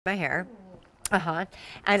my hair.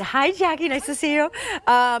 And hi, Jackie. Nice to see you.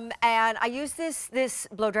 And I use this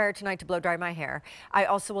blow dryer tonight to blow dry my hair. I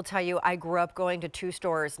also will tell you, I grew up going to 2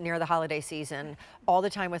 stores near the holiday season all the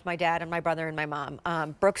time with my dad and my brother and my mom,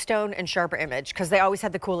 Brookstone and Sharper Image, because they always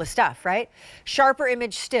had the coolest stuff, right? Sharper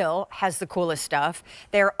Image still has the coolest stuff.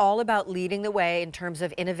 They're all about leading the way in terms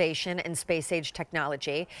of innovation and space-age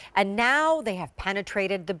technology. And now they have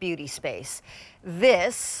penetrated the beauty space.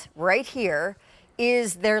 This right here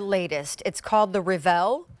is their latest. It's called the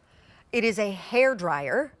Revel. It is a hair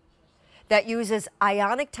dryer that uses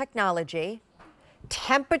Ionic technology,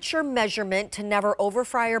 temperature measurement to never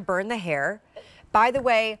overfry or burn the hair. By the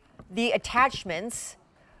way, the attachments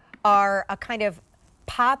are a kind of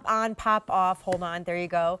pop on, pop off. Hold on, there you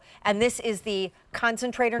go. And this is the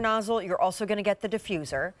concentrator nozzle. You're also going to get the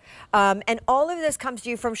diffuser. And all of this comes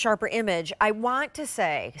to you from Sharper Image. I want to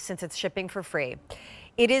say, since it's shipping for free,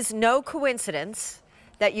 it is no coincidence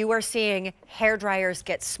that you are seeing hair dryers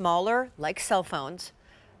get smaller, like cell phones,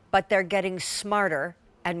 but they're getting smarter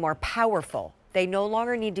and more powerful. They no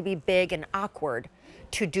longer need to be big and awkward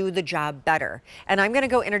to do the job better. And I'm going to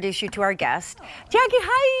go introduce you to our guest. Jackie,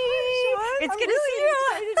 hi! It's good to see you.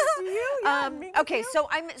 Excited to see you. Yeah, okay, so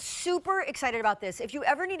I'm super excited about this. If you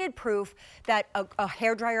ever needed proof that a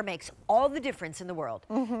hairdryer makes all the difference in the world,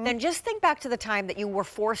 then just think back to the time that you were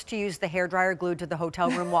forced to use the hairdryer glued to the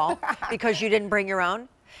hotel room wall because you didn't bring your own.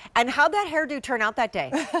 And how'd that hairdo turn out that day?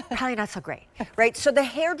 Probably not so great, right? So the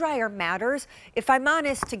hairdryer matters. If I'm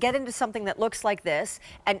honest, to get into something that looks like this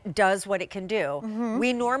and does what it can do,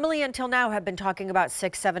 we normally until now have been talking about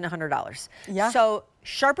 $600, $700. Yeah. So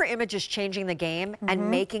Sharper Image is changing the game and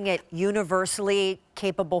making it universally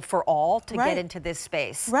capable for all to get into this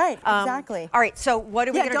space. Right, exactly. All right, so what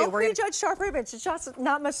are we going to do? Don't prejudge Sharper Image. It's just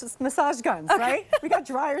not much massage guns, right? We got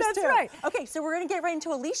dryers That's too. right. Okay, so we're going to get right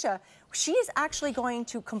into Alicia. She is actually going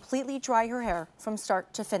to completely dry her hair from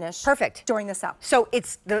start to finish. Perfect. During this out. So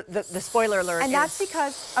it's the spoiler alert. And that's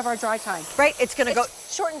because of our dry time. Right, it's going to go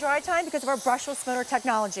short and dry time because of our brushless motor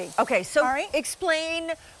technology. Okay, so all right?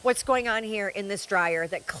 Explain what's going on here in this dryer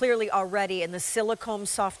that clearly already in the silicone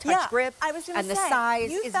soft touch grip I was and the size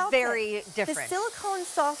is very different. The silicone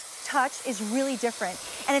soft touch is really different.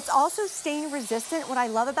 And it's also stain resistant, what I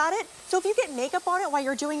love about it. So if you get makeup on it while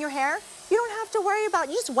you're doing your hair, you don't have to worry about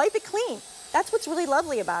it. You just wipe it clean. That's what's really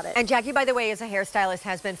lovely about it. And Jackie, by the way, as a hairstylist,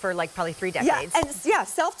 has been for like probably 3 decades.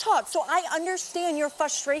 Self-taught. So I understand your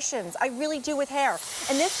frustrations. I really do with hair.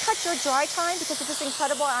 And this cuts your dry time because of this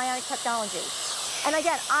incredible Ionic technology. And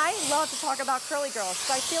again, I love to talk about curly girls,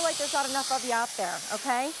 so I feel like there's not enough of you out there,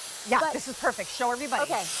 okay? Yeah, this is perfect. Show everybody.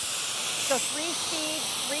 Okay. So 3 speeds,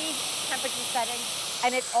 3 temperature settings,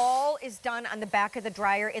 and it all is done on the back of the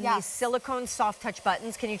dryer in these silicone soft touch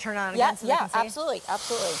buttons. Can you turn it on again so they can see? Absolutely,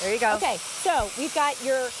 absolutely. There you go. Okay, so we've got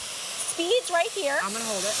your speeds right here. I'm gonna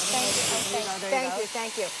hold it.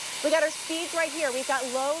 Thank you. We got our speeds right here. We've got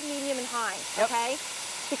low, medium, and high, okay?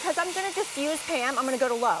 Because I'm gonna diffuse Pam, I'm gonna go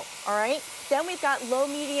to low, all right? Then we've got low,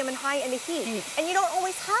 medium, and high in the heat. And you don't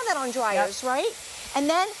always have that on dryers, right? And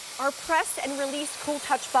then our press and release cool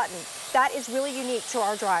touch button. That is really unique to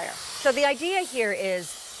our dryer. So the idea here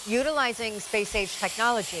is utilizing space-age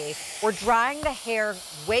technology. We're drying the hair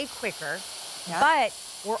way quicker, but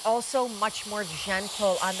we're also much more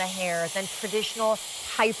gentle on the hair than traditional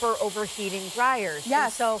hyper-overheating dryers.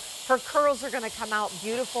 Yes. And so her curls are going to come out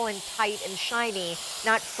beautiful and tight and shiny,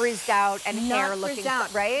 not frizzed out and hair looking,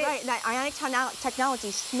 right? Right. That Ionic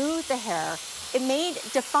technology smoothed the hair.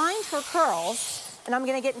 It defined her curls, and I'm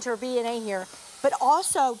going to get into her B&A here, but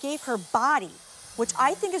also gave her body, which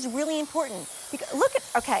I think is really important. Because look at,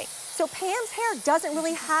 so Pam's hair doesn't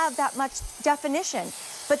really have that much definition,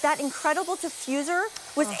 but that incredible diffuser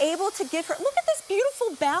was able to give her, look at this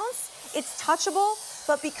beautiful bounce. It's touchable,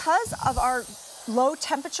 but because of our low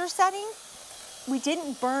temperature setting, we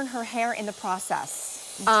didn't burn her hair in the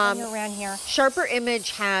process. Turn her around here. Sharper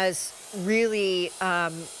Image has really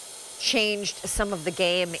changed some of the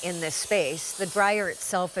game in this space. The dryer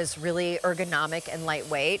itself is really ergonomic and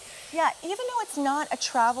lightweight. Yeah, even though it's not a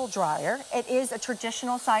travel dryer, it is a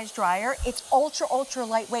traditional size dryer. It's ultra, ultra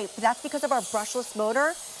lightweight, but that's because of our brushless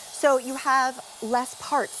motor. So you have less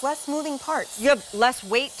parts, less moving parts. You have less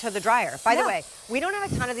weight to the dryer. By the way, we don't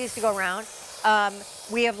have a ton of these to go around.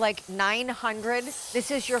 We have like 900.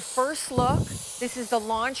 This is your first look. This is the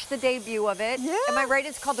launch, the debut of it. Yeah. Am I right?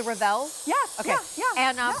 It's called the Revel? Yes. Okay.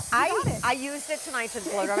 And I used it tonight to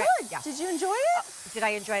blow dry. Yeah. Did you enjoy it? Did I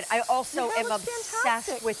enjoy it? I also am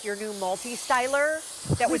obsessed with your new multi-styler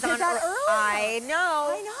that was on. That earlier. I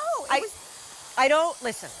know. I know. I don't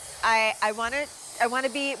listen. I want to I want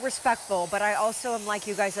to be respectful, but I also am like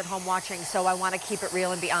you guys at home watching, so I want to keep it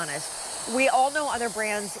real and be honest. We all know other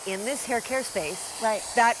brands in this hair care space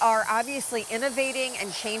that are obviously innovating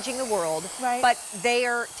and changing the world, but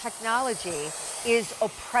their technology is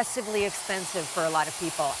oppressively expensive for a lot of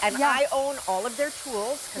people. And I own all of their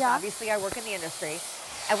tools, because obviously I work in the industry.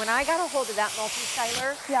 And when I got a hold of that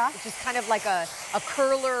multi-styler, which is kind of like a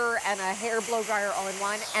curler and a hair blow dryer all in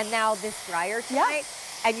one, and now this dryer tonight,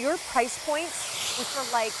 and your price points, which are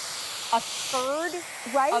like a third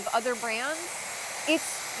of other brands,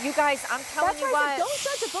 you guys, I'm telling you what. Don't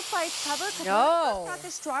judge a book by its cover. Because when I first got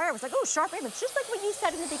this dryer, I was like, oh, sharp ravens. Just like what you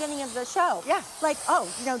said in the beginning of the show. Yeah. Like, oh,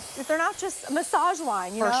 you know, they're not just a massage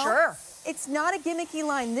line, you know? For sure. It's not a gimmicky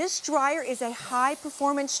line. This dryer is a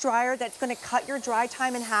high-performance dryer that's going to cut your dry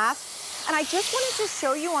time in half. And I just wanted to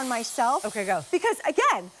show you on myself. Okay, go. Because,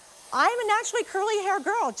 again, I'm a naturally curly hair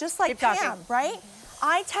girl, just like Pam, right?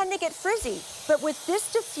 I tend to get frizzy. But with this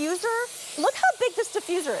diffuser, look how big this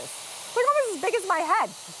diffuser is. Look almost as big as my head,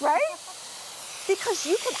 right? Because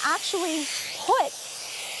you can actually put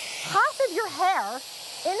half of your hair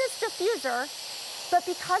in this diffuser, but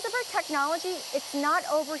because of our technology, it's not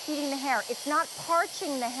overheating the hair. It's not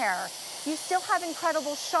parching the hair. You still have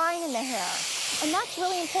incredible shine in the hair. And that's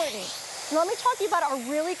really important. Let me talk to you about our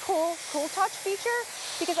really cool touch feature,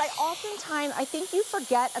 because I think you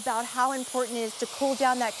forget about how important it is to cool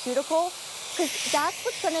down that cuticle, because that's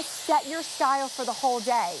what's gonna set your style for the whole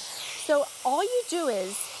day. So all you do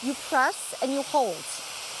is you press and you hold.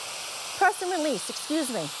 Press and release, excuse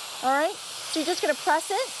me, all right? So you're just gonna press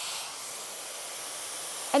it,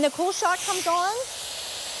 and the cool shot comes on,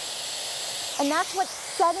 and that's what's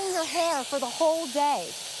setting your hair for the whole day.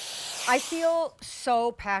 I feel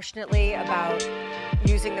so passionately about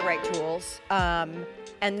using the right tools, and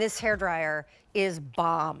this hairdryer is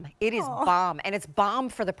bomb. It is bomb, and it's bomb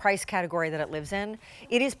for the price category that it lives in.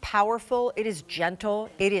 It is powerful, it is gentle,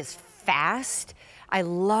 it is fast. I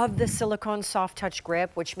love the silicone soft touch grip,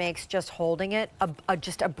 which makes just holding it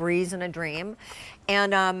just a breeze and a dream.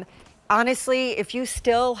 And honestly, if you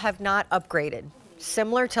still have not upgraded,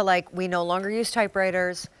 similar to like we no longer use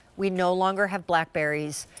typewriters, we no longer have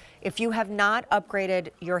Blackberries, if you have not upgraded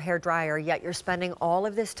your hair dryer, yet you're spending all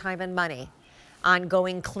of this time and money on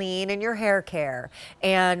going clean in your hair care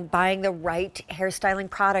and buying the right hairstyling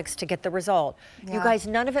products to get the result. You guys,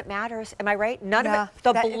 none of it matters. Am I right? None of it.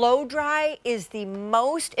 The blow dry is the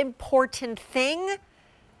most important thing,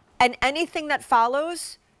 and anything that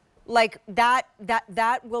follows, like that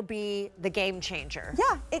will be the game changer.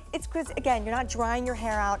 Yeah, it's because, again, you're not drying your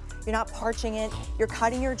hair out, you're not parching it, you're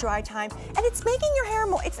cutting your dry time, and it's making your hair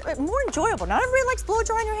more enjoyable. Not everybody likes blow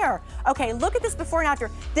drying your hair. Okay, look at this before and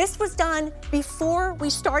after. This was done before we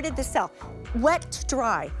started the sell. Wet to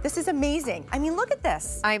dry. This is amazing. I mean, look at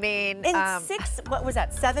this. I mean, in what was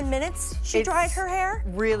that, 7 minutes? She dried her hair?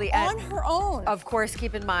 Really, on her own. Of course,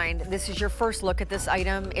 keep in mind, this is your first look at this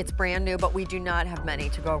item. It's brand new, but we do not have many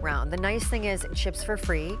to go around. The nice thing is it ships for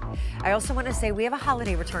free. I also want to say we have a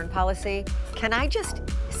holiday return policy. Can I just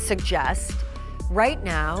suggest, right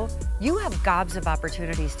now, you have gobs of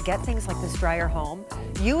opportunities to get things like this dryer home.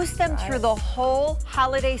 Use them through the whole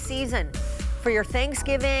holiday season. For your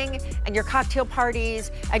Thanksgiving and your cocktail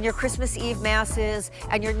parties and your Christmas Eve masses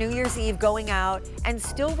and your New Year's Eve going out, and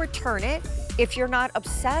still return it if you're not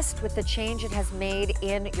obsessed with the change it has made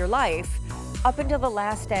in your life up until the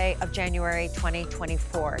last day of January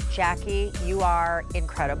 2024. Jackie, you are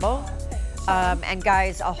incredible. And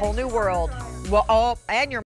guys, a whole new world. Well, and your